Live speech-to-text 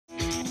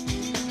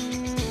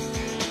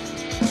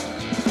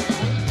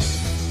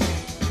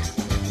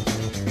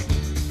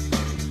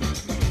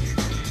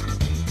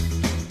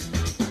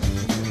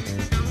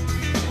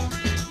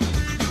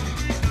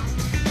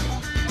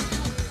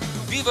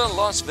Viva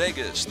Las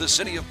Vegas, the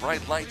city of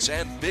bright lights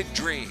and big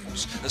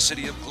dreams, a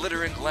city of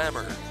glitter and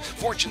glamour.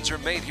 Fortunes are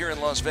made here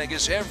in Las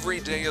Vegas every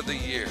day of the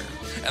year.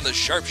 And the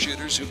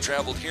sharpshooters who've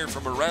traveled here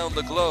from around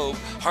the globe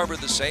harbor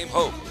the same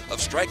hope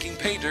of striking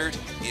pay dirt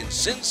in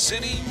Sin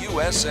City,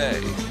 USA.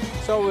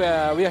 So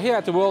we are here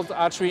at the World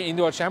Archery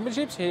Indoor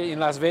Championships here in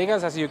Las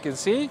Vegas, as you can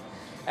see.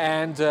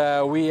 And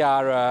we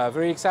are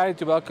very excited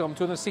to welcome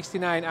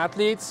 269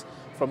 athletes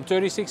from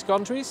 36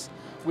 countries.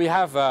 We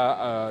have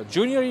a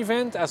junior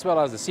event as well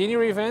as the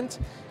senior event,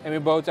 and we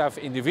both have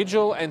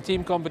individual and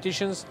team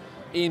competitions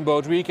in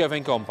both recurve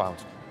and compound.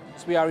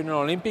 So we are in an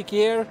Olympic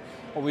year.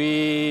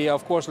 We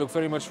of course look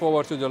very much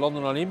forward to the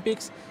London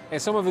Olympics,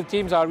 and some of the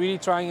teams are really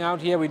trying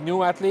out here with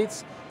new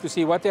athletes to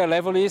see what their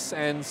level is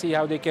and see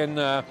how they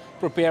can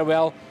prepare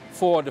well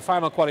for the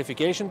final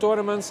qualification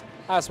tournaments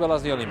as well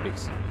as the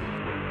Olympics.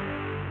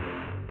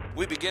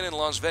 We begin in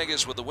Las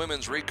Vegas with the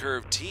women's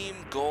recurve team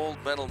gold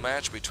medal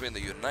match between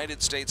the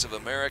United States of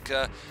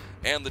America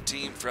and the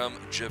team from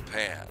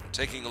Japan.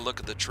 Taking a look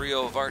at the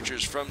trio of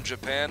archers from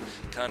Japan,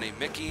 Kani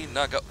Miki,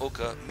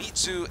 Nagaoka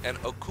Mitsu, and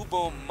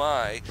Okubo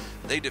Mai.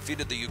 They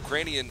defeated the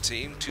Ukrainian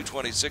team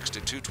 226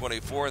 to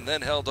 224 and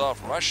then held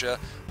off Russia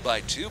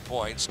by 2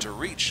 points to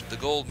reach the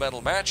gold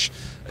medal match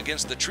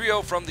against the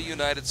trio from the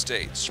United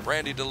States,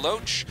 Brandy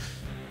DeLoach,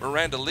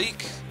 Miranda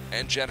Leak,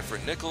 and Jennifer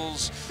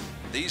Nichols.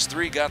 These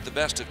three got the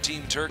best of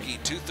Team Turkey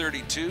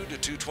 232 to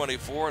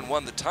 224 and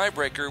won the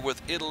tiebreaker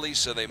with Italy,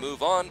 so they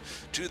move on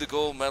to the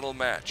gold medal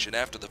match. And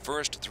after the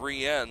first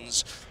three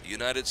ends, the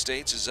United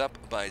States is up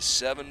by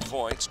 7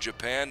 points.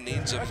 Japan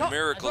needs a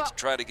miracle to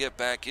try to get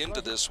back into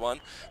this one.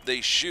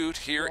 They shoot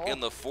here in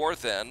the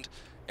fourth end,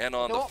 and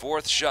on the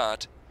fourth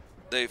shot,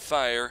 they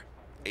fire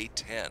a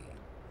 10.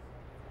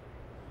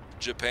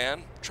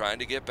 Japan trying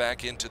to get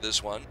back into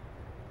this one.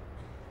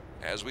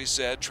 As we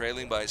said,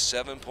 trailing by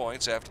 7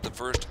 points after the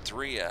first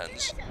three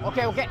ends.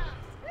 Okay.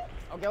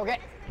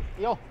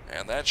 Yo.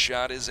 And that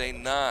shot is a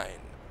 9.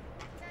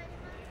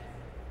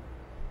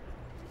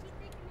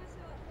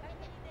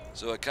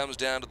 So it comes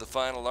down to the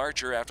final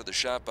archer after the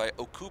shot by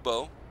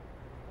Okubo.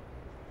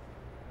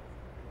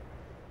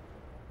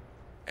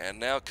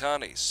 And now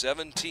Kani,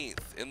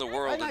 17th in the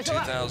world in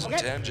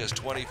 2010, just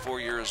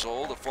 24 years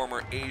old, a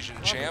former Asian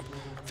champ,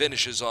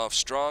 finishes off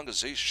strong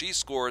as she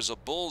scores a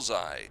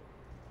bullseye.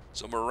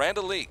 So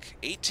Miranda Leak,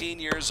 18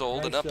 years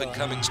old, an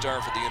up-and-coming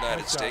star for the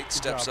United States,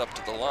 steps up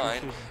to the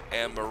line,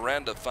 and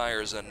Miranda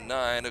fires a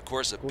 9. Of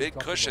course, a big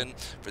cushion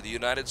for the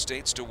United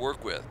States to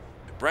work with.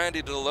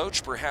 Brandy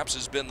DeLoach perhaps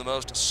has been the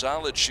most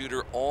solid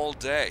shooter all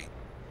day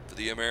for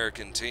the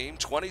American team,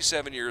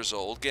 27 years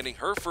old, getting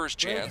her first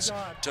chance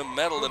to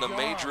medal in a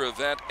major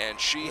event, and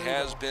she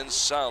has been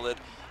solid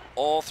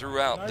all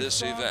throughout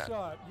this event.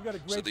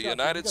 So the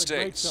United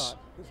States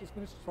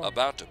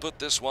about to put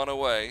this one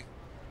away.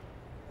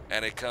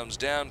 And it comes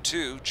down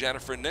to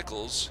Jennifer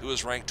Nichols, who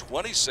is ranked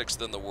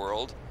 26th in the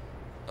world,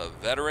 a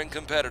veteran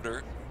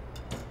competitor.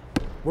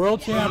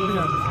 World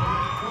champion.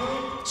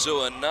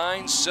 So a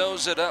 9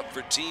 sews it up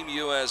for Team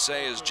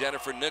USA as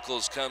Jennifer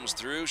Nichols comes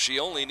through. She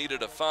only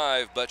needed a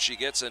 5, but she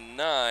gets a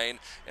 9,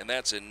 and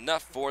that's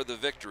enough for the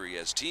victory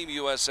as Team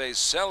USA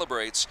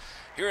celebrates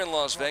here in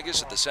Las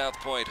Vegas at the South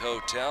Point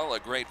Hotel. A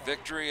great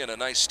victory and a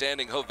nice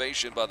standing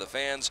ovation by the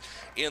fans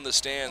in the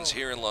stands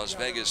here in Las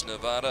Vegas,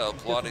 Nevada,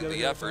 applauding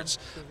the efforts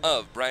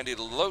of Brandy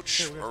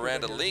DeLoach,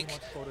 Miranda Leak,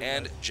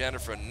 and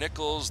Jennifer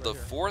Nichols. The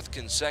 4th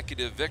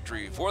consecutive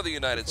victory for the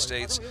United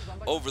States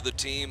over the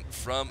team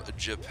from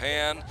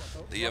Japan.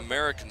 The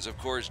Americans, of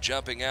course,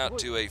 jumping out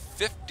to a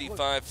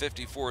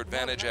 55-54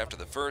 advantage after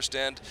the first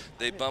end.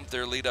 They bumped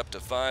their lead up to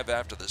 5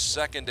 after the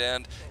second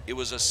end. It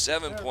was a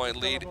 7-point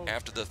lead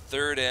after the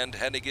third end,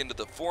 heading into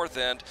the fourth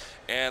end,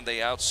 and they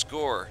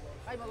outscore.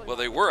 Well,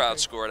 they were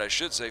outscored, I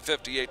should say,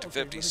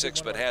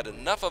 58-56, but had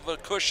enough of a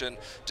cushion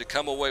to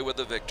come away with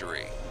the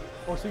victory.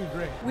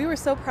 We were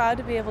so proud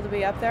to be able to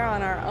be up there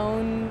on our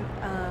own,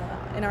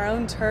 in our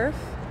own turf,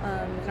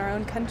 in our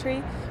own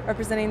country,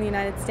 representing the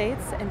United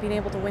States and being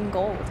able to win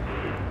gold.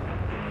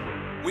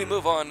 We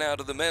move on now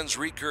to the men's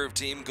recurve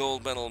team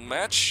gold medal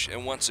match,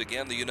 and once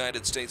again the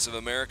United States of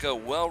America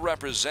well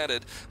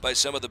represented by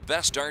some of the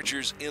best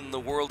archers in the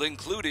world,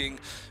 including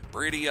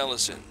Brady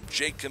Ellison,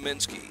 Jake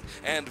Kaminsky,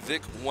 and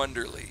Vic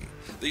Wonderly.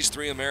 These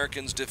three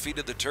Americans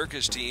defeated the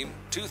Turkish team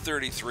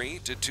 233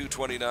 to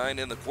 229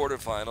 in the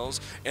quarterfinals,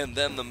 and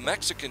then the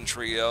Mexican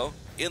trio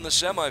in the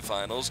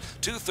semifinals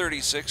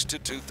 236 to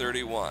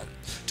 231.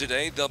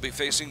 Today they'll be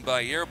facing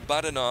Bayer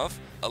Badanov,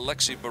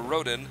 Alexei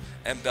Borodin,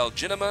 and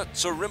Belginima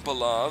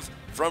Tsurimpolov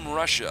from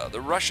Russia.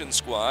 The Russian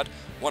squad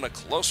won a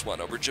close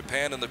one over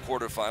Japan in the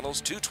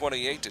quarterfinals,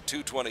 228 to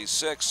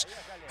 226.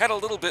 Had a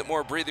little bit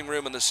more breathing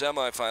room in the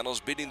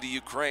semifinals, beating the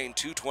Ukraine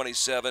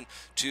 227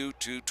 to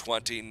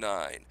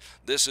 229.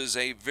 This is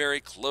a very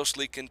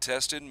closely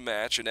contested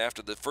match, and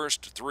after the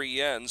first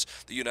three ends,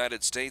 the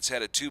United States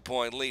had a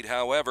 2-point lead.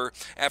 However,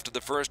 after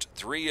the first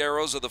 3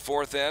 arrows of the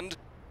fourth end,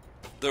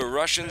 the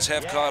Russians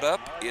have caught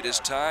up. It is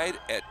tied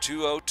at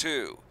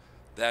 202.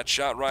 That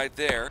shot right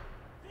there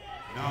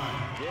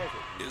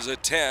is a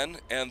 10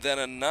 and then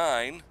a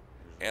 9.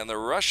 And the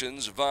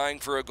Russians vying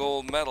for a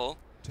gold medal.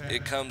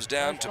 It comes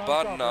down to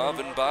Badenov,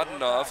 and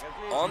Badenov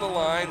on the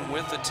line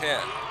with the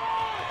 10.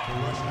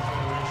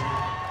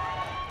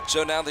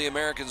 So now the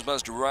Americans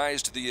must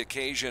rise to the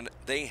occasion.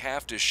 They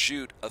have to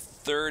shoot a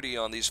 30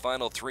 on these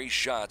final 3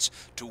 shots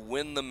to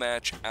win the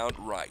match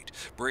outright.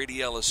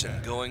 Brady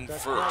Ellison going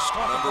first,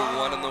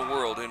 #1 in the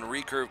world in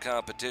recurve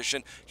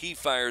competition. He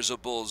fires a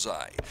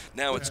bullseye.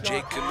 Now it's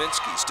Jake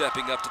Kaminsky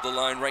stepping up to the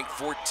line, ranked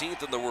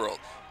 14th in the world.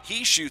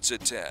 He shoots a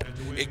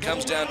 10. It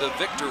comes down to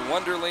Victor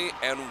Wonderly,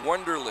 and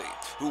Wonderly,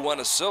 who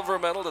won a silver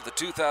medal at the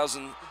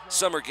 2000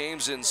 Summer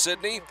Games in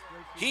Sydney.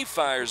 He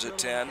fires a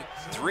 10,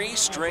 3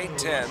 straight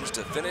 10s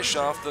to finish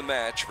off the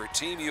match for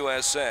Team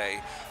USA.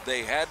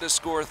 They had to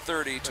score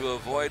 30 to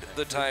avoid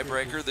the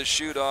tiebreaker, the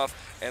shoot-off,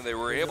 and they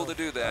were able to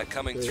do that,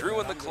 coming through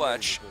in the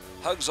clutch.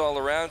 Hugs all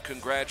around.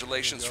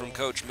 Congratulations from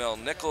Coach Mel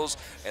Nichols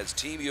as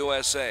Team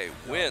USA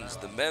wins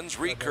the men's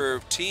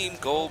recurve team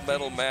gold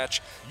medal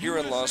match here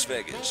in Las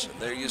Vegas. And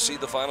there you see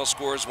the final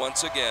scores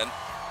once again.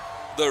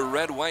 The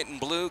red, white, and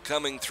blue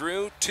coming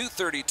through,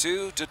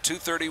 232 to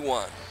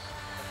 231.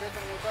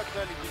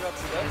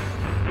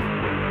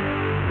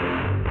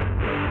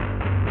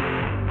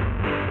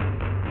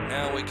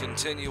 Now we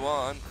continue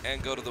on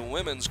and go to the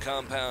women's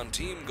compound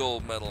team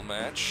gold medal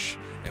match.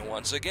 And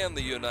once again,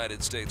 the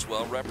United States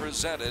well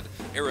represented.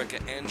 Erica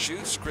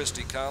Anschutz,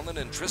 Christy Collin,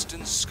 and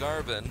Tristan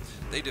Scarvin.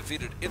 They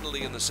defeated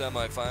Italy in the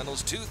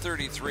semifinals,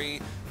 233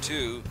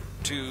 to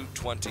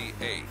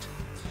 228.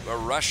 But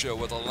Russia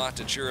with a lot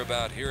to cheer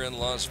about here in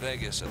Las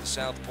Vegas at the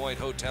South Point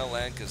Hotel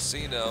and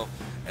Casino,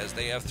 as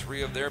they have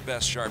 3 of their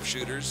best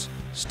sharpshooters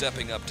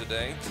stepping up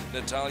today.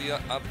 Natalia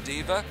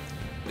Avdieva,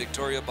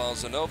 Victoria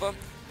Balzanova,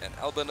 and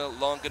Albina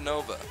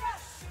Longanova.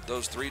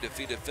 Those 3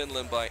 defeated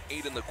Finland by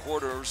 8 in the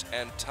quarters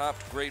and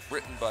topped Great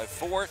Britain by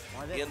 4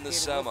 in the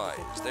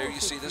semis. There you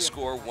see the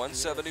score,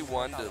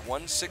 171 to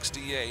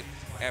 168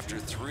 after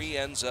 3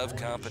 ends of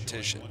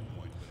competition.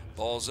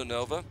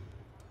 Balzanova,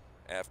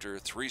 after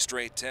 3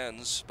 straight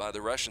 10s by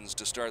the Russians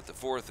to start the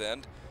 4th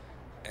end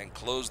and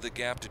close the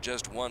gap to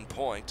just 1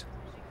 point.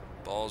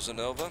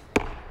 Balzanova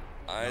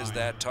eyes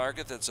that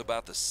target that's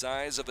about the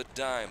size of a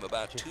dime,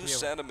 about 2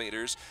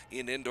 centimeters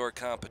in indoor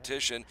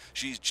competition.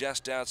 She's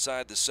just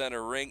outside the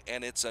center ring,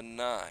 and it's a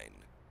 9.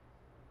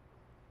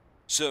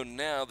 So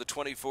now the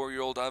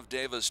 24-year-old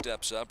Avdieva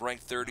steps up,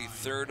 ranked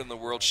 33rd in the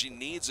world. She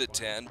needs a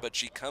 10, but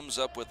she comes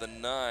up with a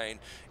 9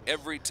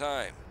 every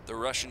time the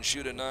Russians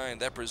shoot a 9.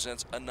 That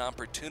presents an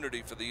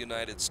opportunity for the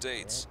United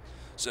States.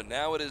 So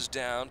now it is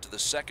down to the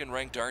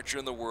 2nd-ranked archer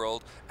in the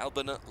world,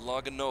 Albina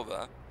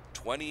Longanova,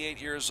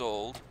 28 years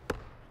old,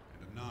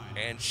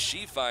 and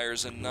she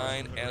fires a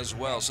 9 as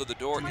well. So the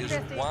door is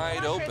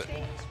wide open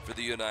for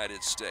the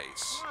United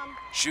States.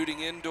 Shooting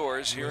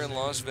indoors here in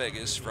Las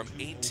Vegas from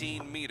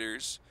 18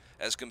 meters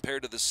as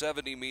compared to the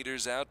 70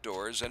 meters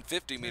outdoors and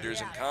 50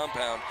 meters in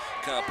compound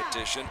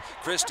competition.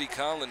 Christy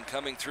Collin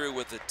coming through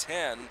with a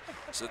 10.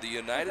 So the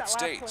United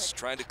States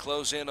trying to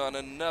close in on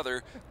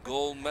another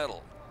gold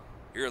medal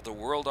here at the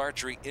World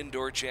Archery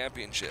Indoor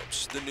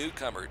Championships. The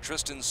newcomer,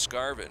 Tristan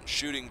Scarvin,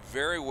 shooting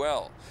very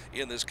well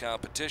in this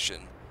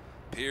competition.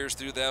 Peers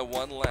through that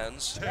one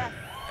lens,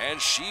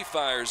 and she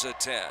fires a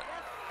 10.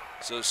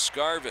 So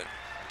Scarvin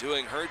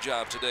doing her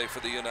job today for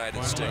the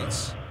United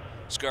States.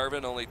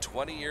 Scarvin only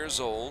 20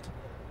 years old.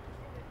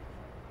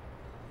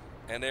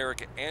 And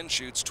Erica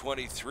Anschutz,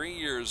 23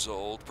 years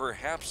old,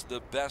 perhaps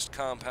the best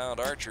compound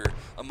archer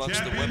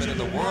amongst the women in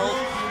the world.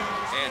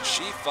 And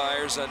she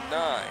fires a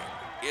 9.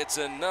 It's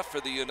enough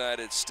for the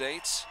United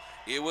States.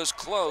 It was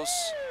close,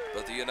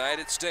 but the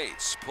United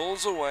States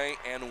pulls away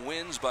and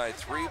wins by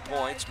 3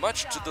 points,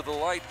 much to the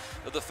delight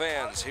of the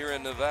fans here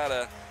in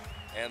Nevada.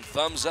 And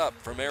thumbs up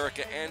from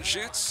Erica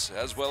Anschutz,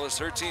 as well as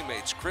her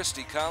teammates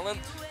Christy Collin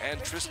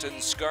and Tristan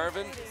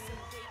Scarvin.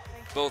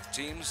 Both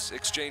teams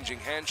exchanging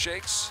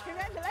handshakes.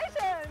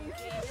 Congratulations!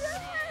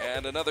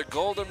 And another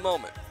golden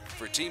moment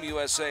for Team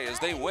USA as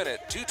they win it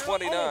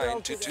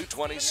 229 to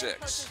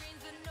 226.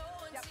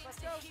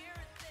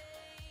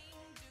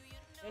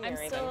 I'm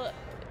still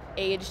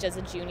aged as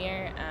a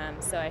junior,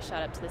 so I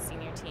shot up to the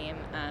senior team.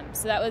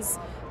 So that was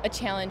a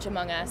challenge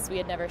among us. We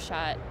had never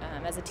shot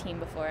as a team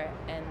before,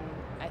 and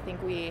I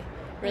think we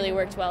really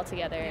worked well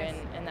together,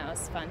 and that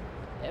was fun.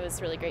 It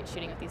was really great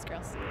shooting with these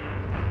girls.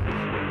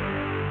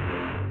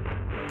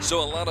 So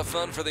a lot of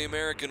fun for the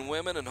American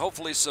women, and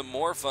hopefully some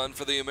more fun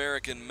for the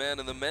American men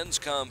in the men's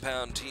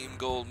compound team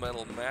gold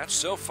medal match.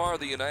 So far,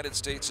 the United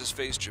States has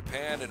faced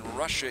Japan and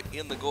Russia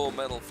in the gold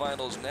medal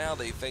finals. Now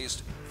they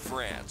faced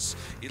France.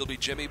 It'll be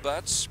Jimmy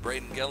Butts,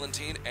 Braden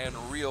Gelantine, and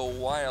Rio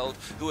Wild,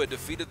 who had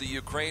defeated the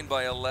Ukraine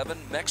by 11,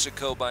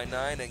 Mexico by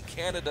 9, and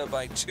Canada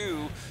by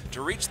 2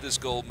 to reach this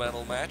gold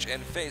medal match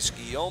and face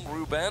Guillaume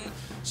Ruben,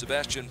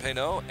 Sébastien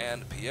Peynaud,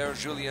 and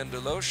Pierre-Julien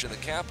Deloche in the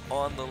cap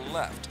on the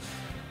left.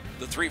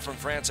 The 3 from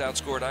France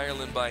outscored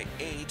Ireland by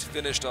 8,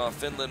 finished off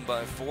Finland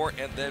by 4,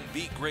 and then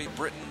beat Great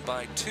Britain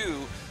by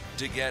 2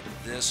 to get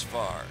this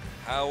far.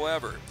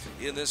 However,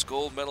 in this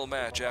gold medal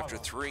match, after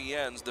 3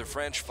 ends, the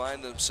French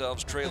find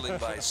themselves trailing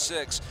by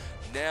 6.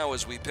 Now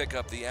as we pick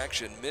up the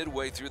action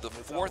midway through the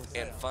fourth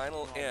and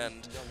final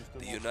end,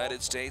 the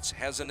United States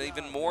has an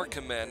even more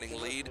commanding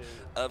lead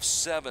of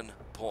 7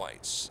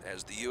 points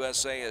as the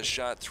USA has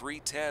shot 3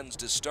 10s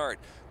to start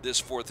this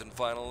fourth and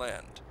final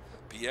end.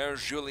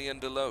 Pierre-Julien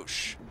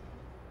Deloche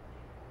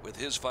with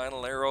his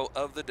final arrow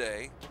of the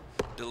day.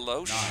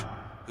 Deloche,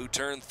 who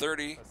turned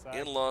 30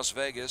 in Las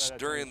Vegas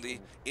during the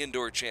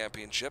indoor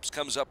championships,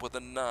 comes up with a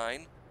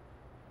 9.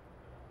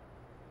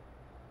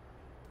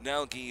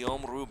 Now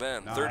Guillaume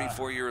Rubin,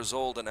 34 years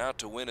old and out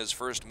to win his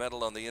first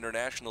medal on the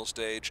international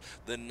stage.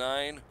 The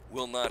 9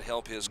 will not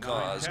help his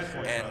cause,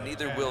 and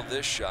neither will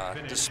this shot,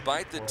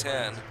 despite the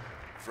 10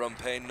 from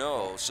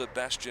Peynaud,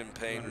 Sebastian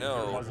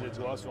Peynaud.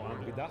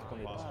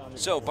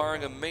 So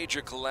barring a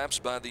major collapse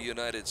by the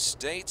United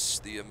States,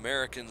 the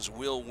Americans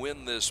will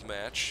win this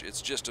match.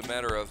 It's just a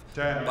matter of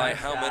by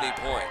how many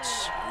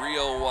points.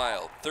 Rio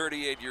Wild,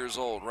 38 years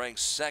old, ranked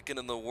 2nd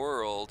in the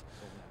world,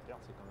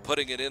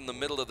 putting it in the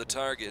middle of the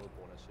target,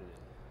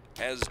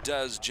 as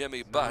does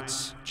Jimmy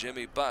Butts.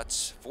 Jimmy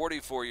Butts,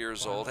 44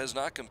 years old, has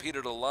not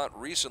competed a lot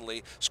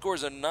recently,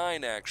 scores a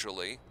 9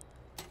 actually,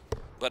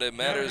 but it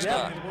matters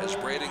not as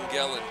Braden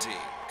Galantine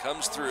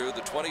comes through,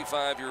 the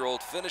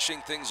 25-year-old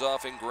finishing things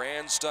off in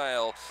grand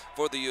style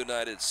for the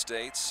United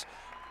States.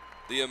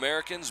 The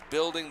Americans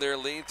building their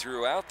lead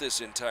throughout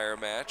this entire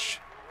match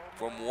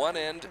from one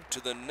end to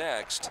the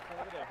next,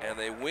 and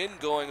they win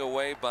going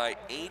away by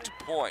 8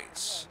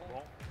 points.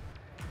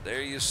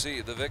 There you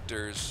see the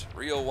victors,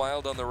 Rio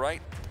Wild on the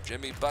right,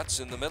 Jimmy Butts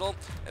in the middle,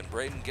 and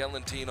Braden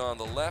Galantine on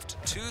the left.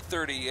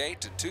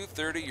 238 to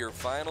 230 your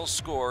final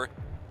score.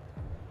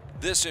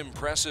 This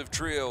impressive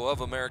trio of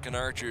American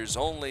archers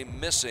only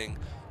missing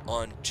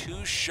on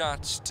 2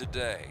 shots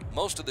today.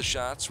 Most of the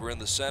shots were in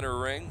the center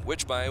ring,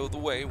 which by the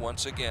way,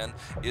 once again,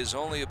 is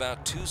only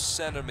about 2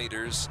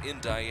 centimeters in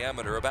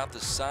diameter, about the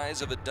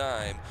size of a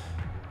dime.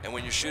 And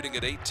when you're shooting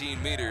at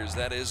 18 meters,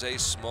 that is a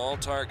small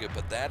target,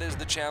 but that is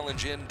the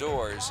challenge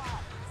indoors.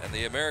 And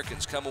the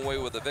Americans come away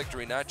with a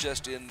victory not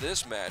just in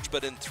this match,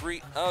 but in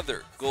 3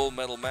 other gold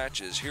medal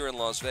matches here in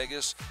Las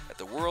Vegas at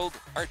the World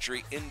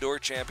Archery Indoor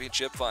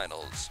Championship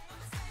Finals.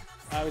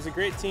 It was a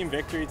great team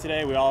victory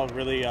today. We all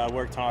really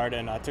worked hard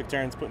and took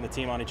turns putting the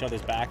team on each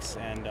other's backs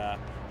and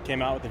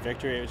came out with the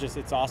victory.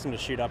 It's awesome to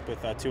shoot up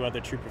with 2 other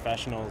true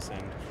professionals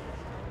and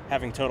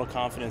having total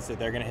confidence that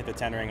they're going to hit the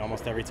 10 ring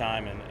almost every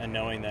time, and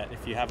knowing that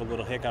if you have a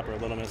little hiccup or a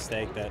little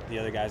mistake that the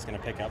other guy's going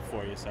to pick up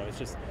for you. So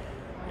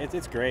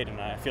it's great, and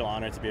I feel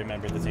honored to be a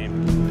member of the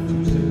team.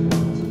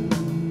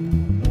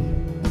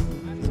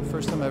 It's the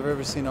first time I've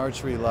ever seen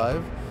archery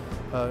live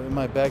in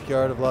my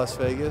backyard of Las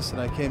Vegas,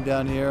 and I came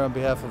down here on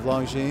behalf of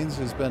Longines,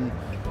 who's been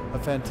a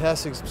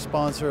fantastic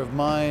sponsor of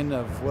mine,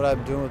 of what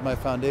I'm doing with my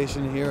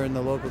foundation here in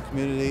the local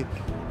community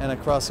and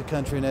across the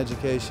country in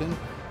education.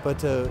 But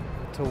to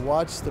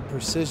watch the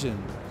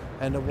precision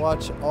and to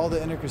watch all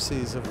the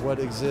intricacies of what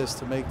exists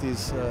to make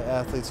these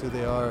athletes who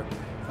they are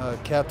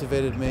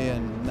captivated me,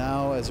 and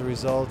now as a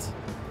result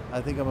I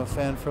think I'm a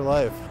fan for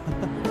life.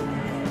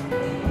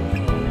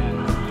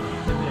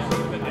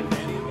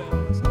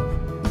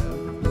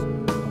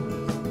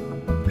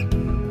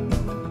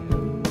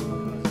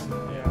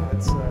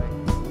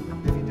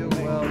 If you do it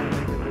well, you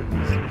make it look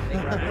easy.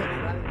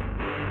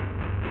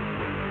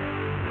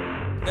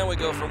 Now we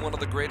go from one of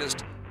the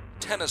greatest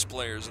tennis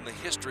players in the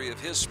history of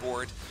his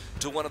sport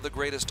to one of the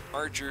greatest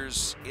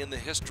archers in the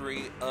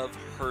history of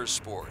her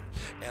sport.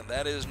 And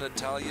that is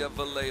Natalia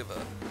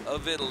Valeva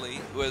of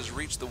Italy, who has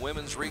reached the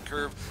women's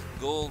recurve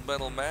gold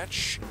medal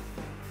match.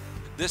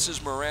 This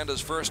is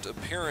Miranda's first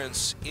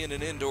appearance in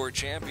an indoor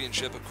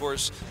championship. Of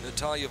course,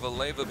 Natalia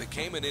Valeva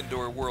became an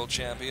indoor world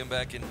champion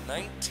back in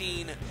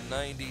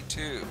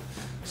 1992.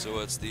 So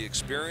it's the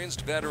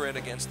experienced veteran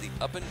against the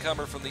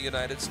up-and-comer from the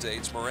United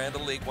States, Miranda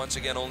Leak, once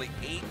again only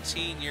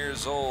 18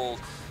 years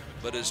old,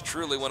 but is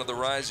truly one of the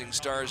rising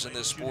stars in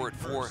this sport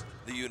for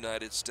the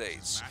United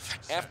States.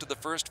 After the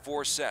first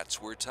 4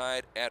 sets were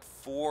tied at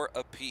 4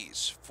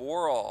 apiece,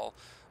 4 all,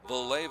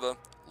 Valeva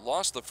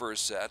lost the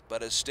first set,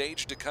 but has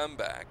staged a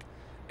comeback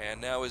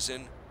and now is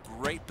in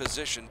great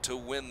position to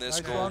win this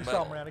gold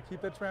medal. Miranda.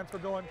 Keep that transfer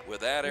going.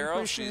 With that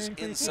arrow, she's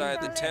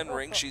inside the 10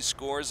 ring. She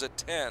scores a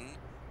 10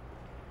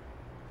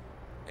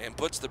 and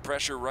puts the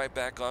pressure right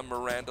back on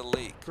Miranda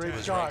Leak, who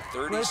is ranked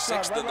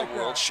 36th in the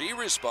world. She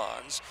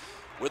responds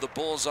with a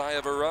bullseye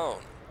of her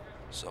own.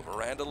 So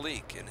Miranda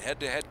Leak in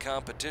head-to-head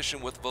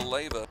competition with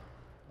Valeva,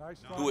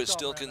 who is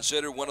still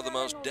considered one of the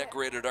most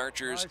decorated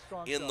archers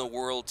in the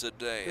world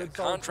today. A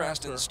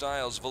contrast in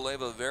styles,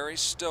 Valeva very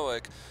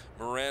stoic,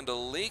 Miranda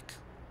Leak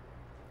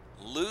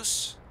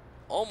loose,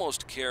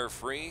 almost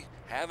carefree,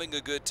 having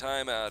a good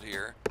time out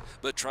here,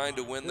 but trying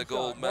to win the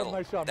gold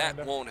medal.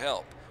 That won't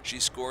help. She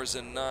scores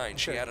a 9.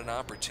 She had an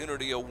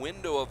opportunity, a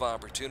window of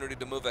opportunity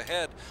to move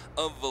ahead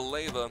of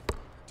Valeva,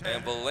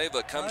 and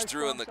Valeva comes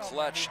through in the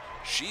clutch.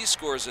 She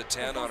scores a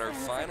 10 on her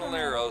final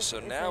arrow, so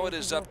now it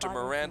is up to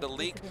Miranda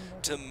Leak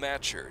to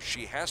match her.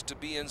 She has to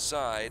be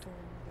inside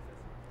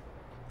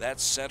that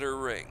center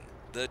ring,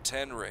 the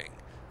 10 ring.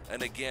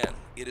 And again,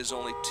 it is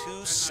only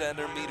 2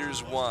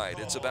 centimeters wide.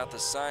 It's about the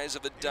size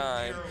of a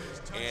dime,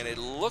 and it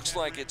looks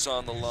like it's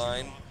on the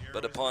line,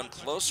 but upon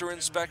closer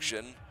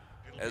inspection,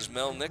 as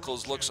Mel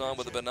Nichols looks on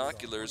with the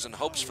binoculars and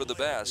hopes for the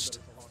best,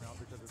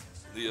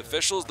 the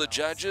officials, the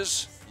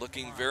judges,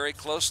 looking very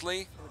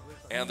closely,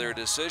 and their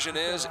decision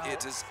is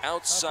it is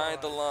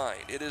outside the line.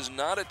 It is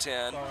not a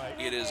 10,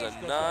 it is a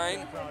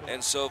 9,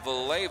 and so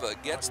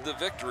Valeva gets the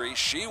victory.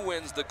 She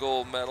wins the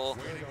gold medal,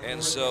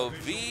 and so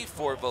V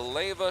for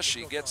Valeva,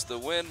 she gets the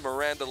win.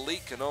 Miranda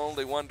Leak can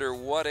only wonder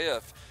what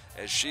if,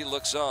 as she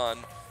looks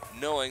on,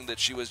 knowing that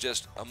she was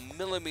just a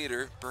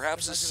millimeter,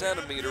 perhaps a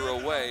centimeter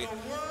away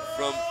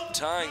from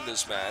tying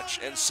this match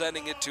and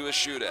sending it to a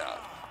shootout.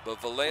 But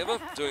Valeva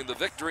doing the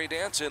victory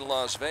dance in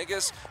Las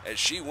Vegas as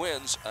she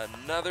wins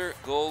another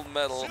gold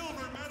medal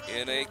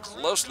in a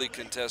closely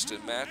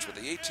contested match with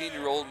the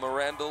 18-year-old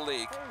Miranda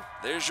Leak.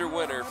 There's your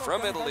winner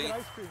from Italy,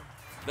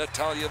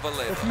 Natalia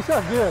Valeva. You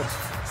sound good.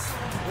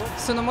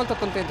 Sono molto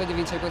contenta di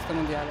vincere questo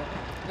mondiale.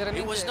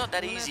 It was not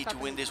that easy to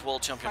win these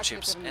World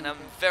Championships, and I'm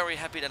very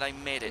happy that I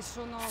made it.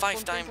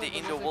 5 times the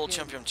Indoor World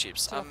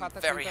Championships. I'm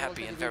very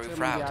happy and very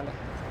proud.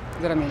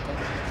 Veramente.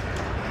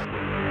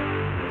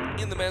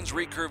 In the men's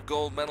recurve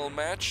gold medal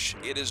match,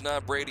 it is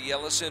not Brady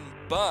Ellison,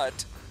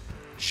 but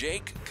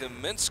Jake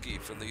Kaminsky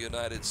from the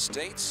United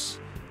States,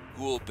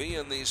 who will be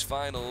in these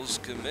finals.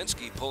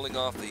 Kaminsky pulling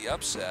off the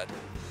upset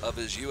of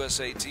his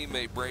USA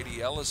teammate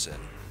Brady Ellison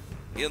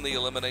in the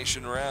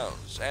elimination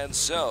rounds. And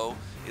so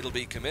it'll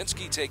be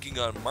Kaminsky taking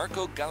on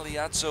Marco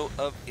Galeazzo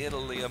of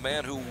Italy, a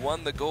man who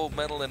won the gold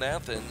medal in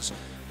Athens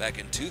back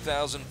in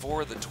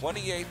 2004, the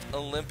 28th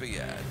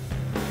Olympiad.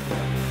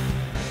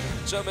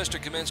 So Mr.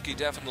 Kaminsky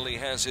definitely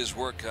has his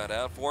work cut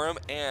out for him,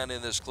 and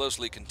in this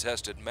closely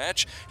contested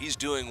match, he's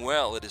doing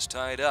well. It is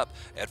tied up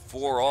at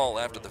 4-all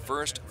after the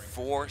first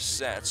 4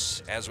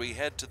 sets. As we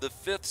head to the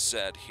 5th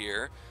set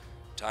here,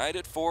 tied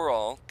at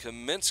 4-all,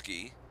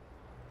 Kaminsky,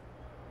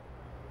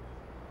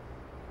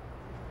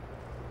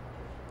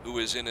 who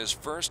is in his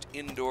first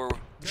indoor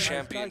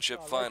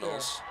championship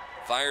finals,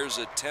 fires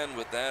a 10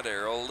 with that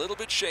arrow. A little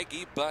bit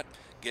shaky, but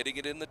getting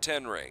it in the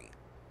 10 ring.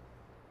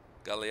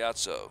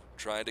 Galeazzo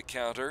trying to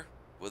counter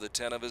with a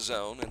 10 of his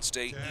own and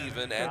stay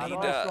even, and he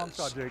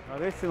does.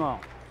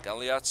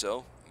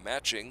 Galeazzo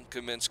matching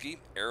Kaminsky,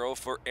 arrow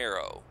for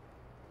arrow.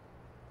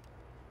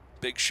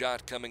 Big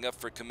shot coming up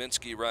for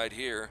Kaminsky right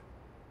here.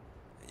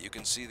 You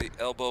can see the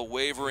elbow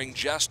wavering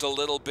just a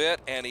little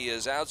bit, and he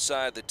is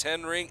outside the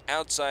 10 ring,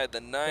 outside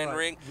the 9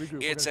 ring.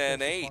 It's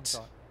an 8.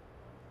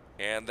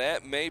 And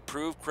that may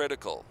prove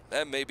critical.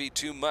 That may be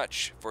too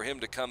much for him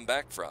to come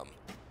back from.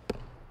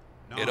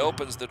 It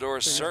opens the door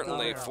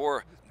certainly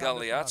for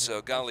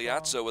Galeazzo.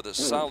 Galeazzo with a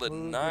solid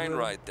 9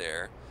 right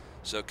there.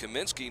 So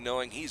Kaminsky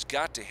knowing he's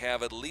got to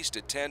have at least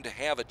a 10 to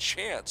have a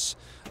chance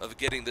of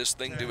getting this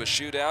thing to a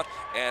shootout.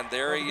 And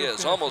there he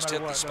is, almost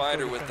hit the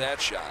spider with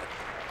that shot.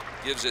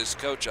 Gives his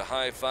coach a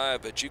high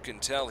five, but you can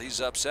tell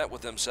he's upset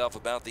with himself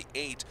about the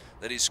 8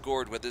 that he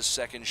scored with his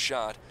second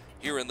shot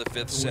here in the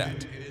 5th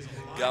set.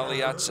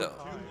 Galeazzo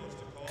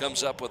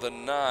comes up with a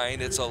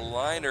 9. It's a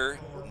liner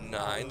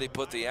 9. They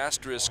put the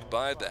asterisk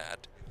by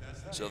that,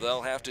 so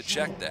they'll have to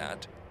check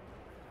that.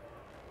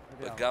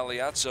 But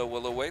Galeazzo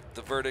will await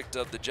the verdict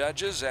of the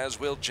judges, as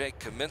will Jake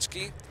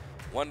Kaminsky,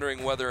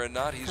 wondering whether or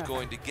not he's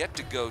going to get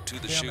to go to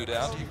the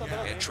shootout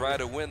and try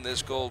to win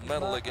this gold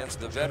medal against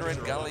the veteran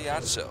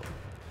Galeazzo,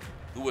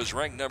 who was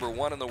ranked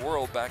 #1 in the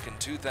world back in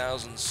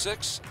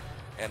 2006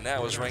 and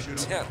now is ranked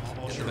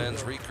 10th in the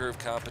men's recurve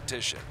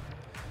competition.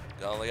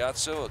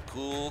 Galeazzo, a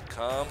cool,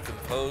 calm,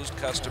 composed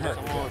customer.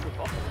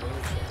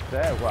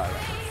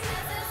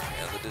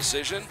 And the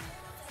decision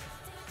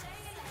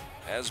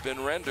has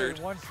been rendered.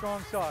 One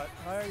strong shot.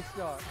 Nice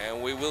shot.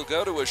 And we will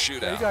go to a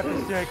shootout. You got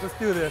this, Jake. Let's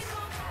do this.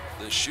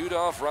 The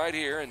shoot-off right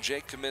here, and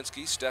Jake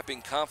Kaminsky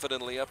stepping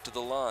confidently up to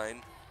the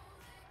line.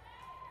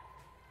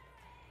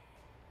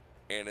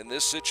 And in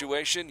this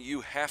situation,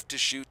 you have to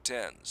shoot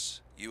 10s.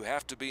 You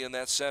have to be in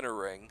that center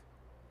ring.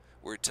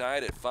 We're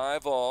tied at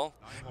 5-all,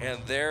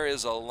 and there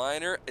is a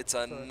liner. It's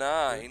a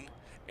 9,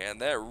 and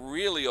that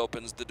really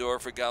opens the door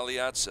for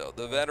Galeazzo.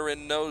 The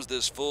veteran knows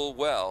this full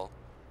well,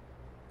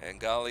 and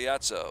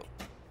Galeazzo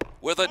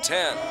with a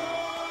 10.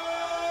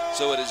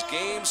 So it is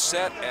game,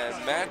 set,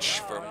 and match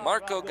for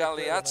Marco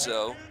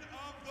Galeazzo,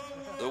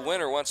 the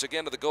winner once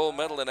again of the gold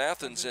medal in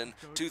Athens in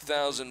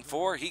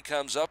 2004. He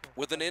comes up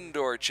with an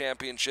indoor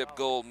championship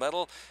gold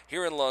medal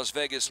here in Las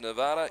Vegas,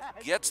 Nevada,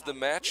 gets the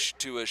match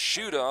to a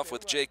shoot-off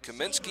with Jake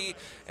Kaminsky,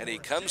 and he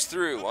comes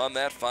through on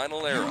that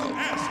final arrow.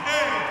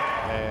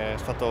 È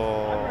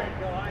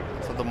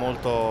stato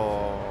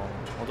molto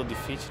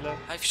difficile.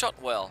 I've shot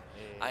well.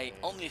 I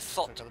only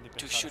thought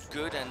to shoot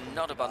good and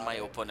not about my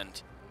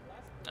opponent.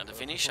 At the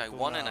finish, I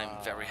won, and I'm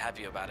very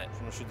happy about it.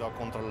 Sono riuscito a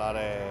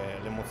controllare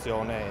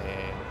l'emozione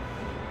e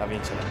a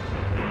vincere.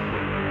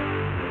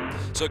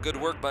 So good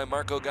work by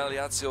Marco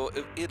Galeazzo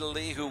of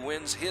Italy, who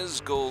wins his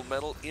gold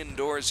medal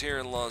indoors here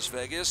in Las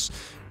Vegas.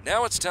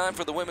 Now it's time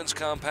for the women's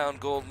compound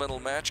gold medal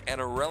match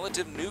and a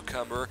relative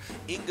newcomer,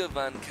 Inge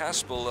van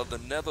Kaspel of the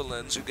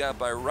Netherlands, who got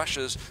by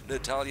Russia's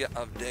Natalia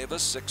Avdeeva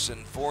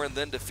 6-4 and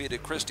then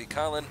defeated Kristi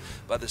Kalin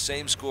by the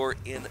same score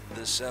in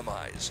the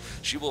semis.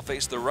 She will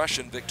face the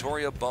Russian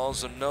Victoria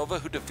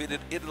Balzanova, who defeated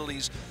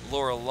Italy's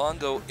Laura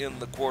Longo in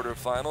the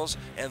quarterfinals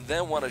and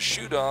then won a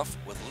shoot-off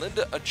with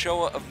Linda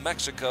Ochoa of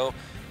Mexico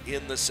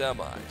in the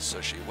semis.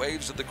 So she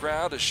waves at the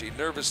crowd as she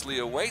nervously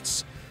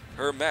awaits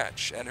her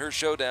match and her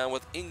showdown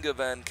with Inge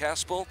van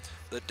Kaspel,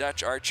 the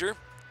Dutch archer.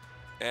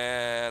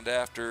 And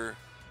after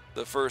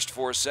the first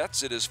 4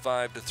 sets, it is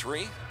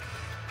 5-3.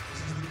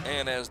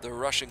 And as the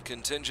Russian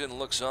contingent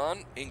looks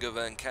on, Inge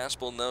van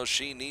Kaspel knows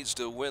she needs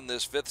to win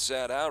this 5th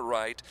set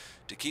outright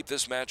to keep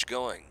this match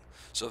going.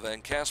 So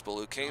van Kaspel,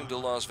 who came to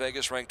Las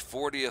Vegas ranked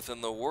 40th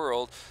in the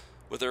world,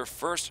 with her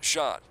first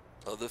shot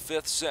of the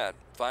 5th set,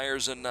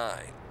 fires a 9.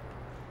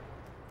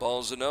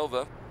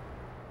 Balzanova,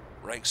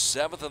 ranked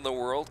 7th in the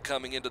world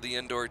coming into the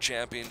indoor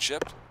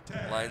championship,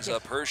 lines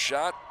up her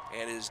shot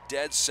and is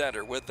dead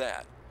center with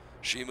that.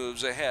 She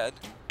moves ahead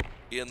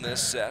in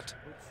this set,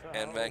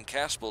 and van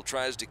Kaspel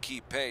tries to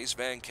keep pace.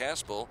 Van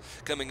Kaspel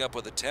coming up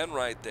with a 10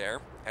 right there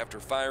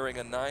after firing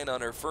a 9 on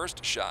her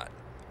first shot.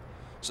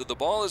 So the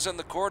ball is in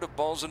the court of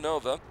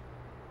Balzanova,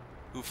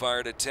 who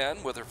fired a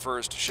 10 with her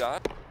first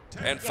shot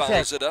and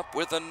follows it up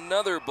with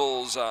another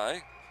bullseye.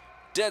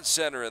 Dead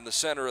center in the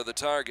center of the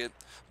target.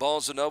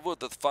 Balzanova with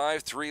the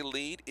 5-3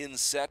 lead in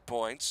set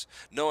points,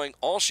 knowing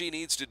all she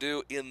needs to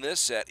do in this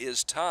set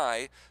is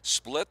tie,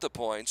 split the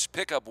points,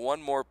 pick up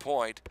 1 more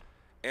point,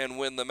 and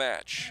win the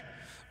match.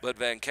 But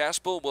van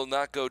Kaspel will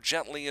not go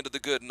gently into the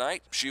good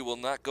night. She will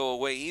not go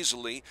away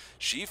easily.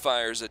 She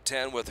fires a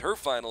 10 with her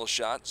final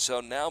shot,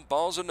 so now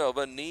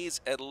Balzanova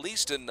needs at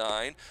least a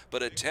 9,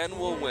 but a 10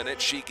 will win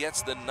it. She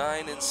gets the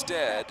 9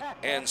 instead,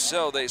 and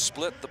so they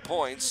split the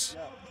points.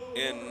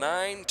 And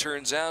 9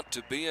 turns out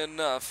to be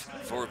enough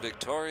for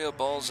Victoria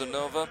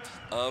Balzanova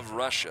of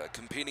Russia,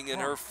 competing in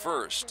her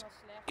first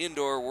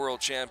indoor world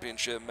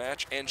championship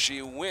match, and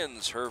she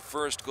wins her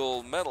first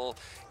gold medal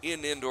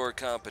in indoor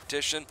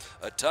competition.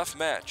 A tough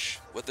match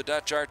with the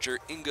Dutch archer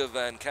Inge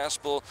van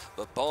Kaspel,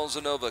 but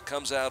Balzanova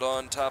comes out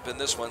on top in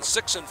this one,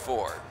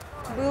 6-4.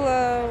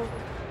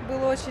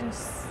 Было очень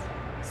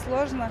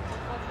сложно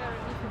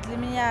для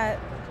меня.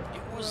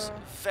 It was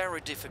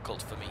very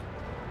difficult for me.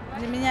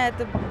 Для меня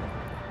это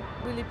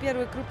были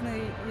первые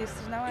крупные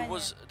соревнования. It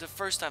was the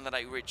first time that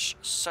I reached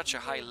such a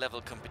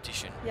high-level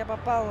competition. Я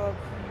попала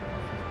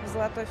в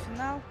золотой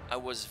финал. I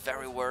was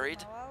very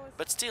worried,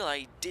 but still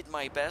I did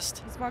my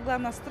best. Смогла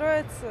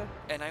настроиться.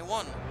 And I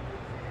won.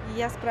 И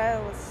я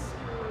справилась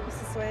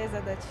со своей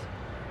задачей.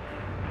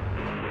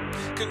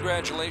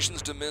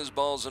 Congratulations to Ms.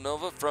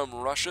 Balzanova from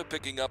Russia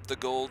picking up the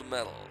gold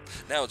medal.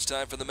 Now it's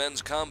time for the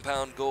men's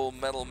compound gold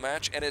medal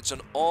match, and it's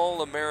an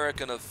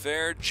all-American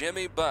affair.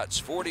 Jimmy Butts,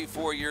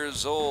 44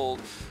 years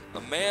old,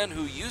 a man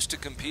who used to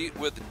compete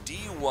with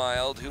Dee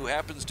Wild, who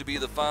happens to be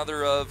the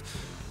father of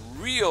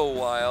Rio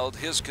Wild,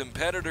 his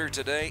competitor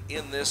today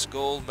in this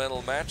gold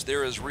medal match.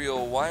 There is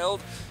Rio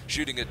Wild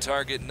shooting at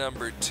target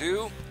number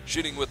 2,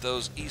 shooting with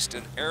those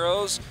Easton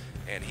arrows,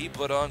 and he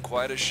put on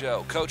quite a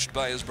show, coached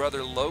by his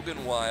brother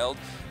Logan Wild.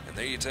 And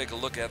there you take a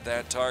look at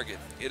that target.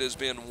 It has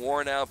been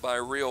worn out by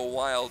Rio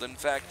Wild. In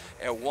fact,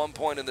 at one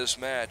point in this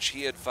match,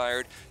 he had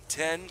fired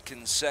 10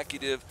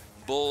 consecutive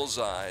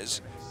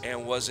bullseyes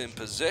and was in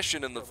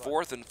position in the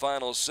 4th and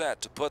final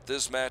set to put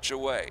this match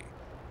away.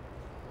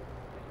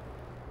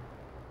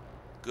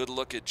 Good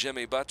look at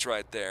Jimmy Butts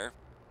right there.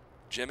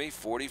 Jimmy,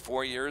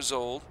 44 years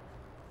old,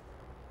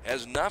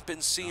 has not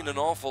been seen an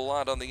awful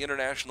lot on the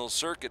international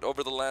circuit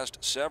over the last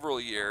several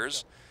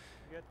years,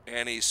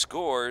 and he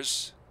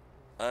scores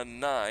a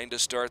 9 to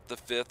start the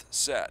 5th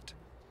set.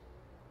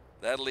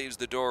 That leaves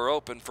the door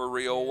open for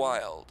Rio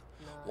Wild.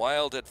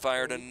 Wild had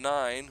fired a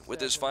 9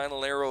 with his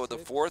final arrow of the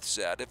 4th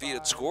set. If he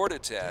had scored a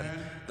 10,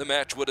 the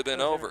match would have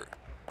been over.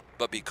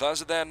 But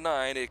because of that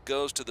 9, it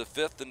goes to the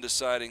 5th and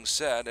deciding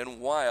set, and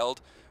Wild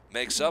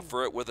makes up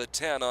for it with a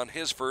 10 on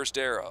his first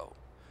arrow.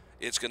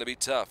 It's going to be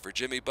tough for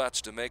Jimmy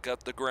Butts to make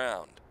up the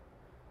ground.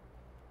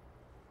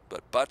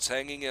 But Butts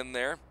hanging in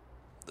there,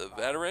 the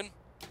veteran,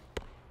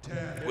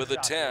 with a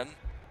 10,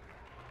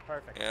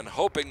 and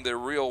hoping that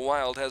Rio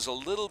Wild has a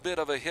little bit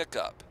of a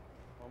hiccup.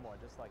 One more,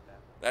 just like that.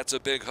 That's a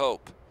big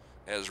hope,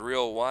 as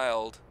Rio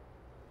Wild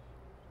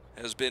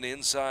has been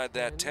inside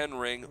that 10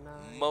 ring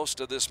most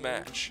of this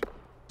match.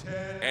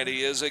 And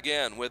he is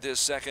again with his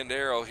second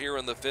arrow here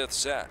in the 5th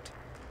set.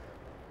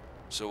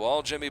 So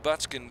all Jimmy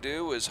Butts can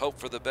do is hope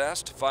for the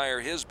best, fire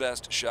his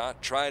best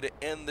shot, try to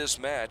end this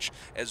match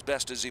as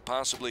best as he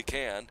possibly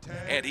can,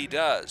 and he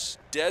does.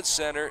 Dead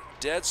center,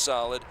 dead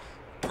solid,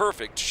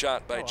 perfect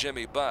shot by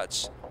Jimmy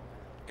Butts,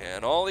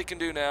 and all he can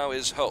do now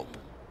is hope.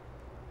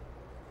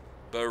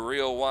 But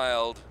Rio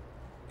Wild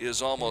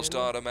is almost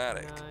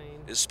automatic.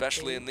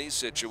 especially in these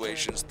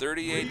situations.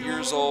 38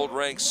 years old,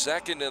 ranked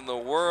second in the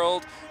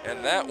world,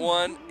 and that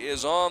one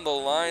is on the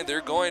line.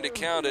 They're going to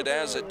count it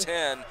as a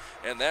 10,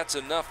 and that's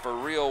enough for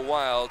Real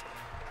Wild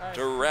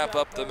to wrap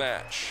up the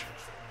match.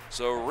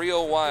 So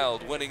Real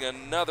Wild winning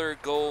another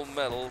gold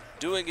medal,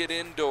 doing it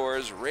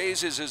indoors,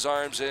 raises his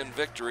arms in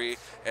victory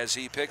as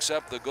he picks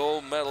up the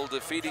gold medal,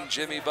 defeating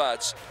Jimmy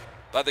Butts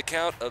by the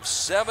count of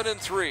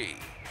 7-3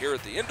 here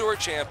at the Indoor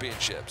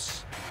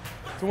Championships.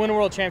 To win a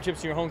World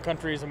Championships in your home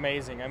country is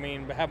amazing. I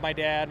mean, to have my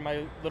dad,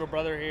 my little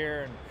brother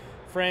here, and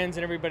friends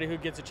and everybody who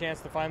gets a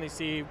chance to finally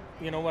see,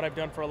 you know, what I've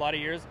done for a lot of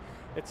years,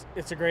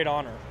 it's a great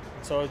honor.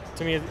 So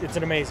to me, it's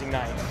an amazing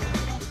night.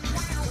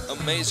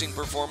 Amazing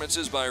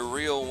performances by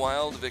Real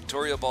Wild,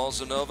 Victoria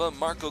Balzanova,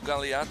 Marco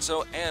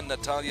Galeazzo, and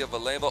Natalia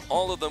Valeva,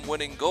 all of them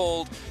winning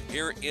gold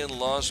here in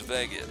Las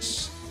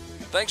Vegas.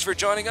 Thanks for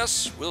joining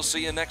us. We'll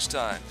see you next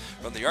time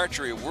from the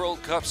Archery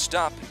World Cup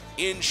stop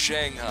in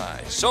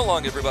Shanghai. So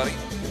long, everybody.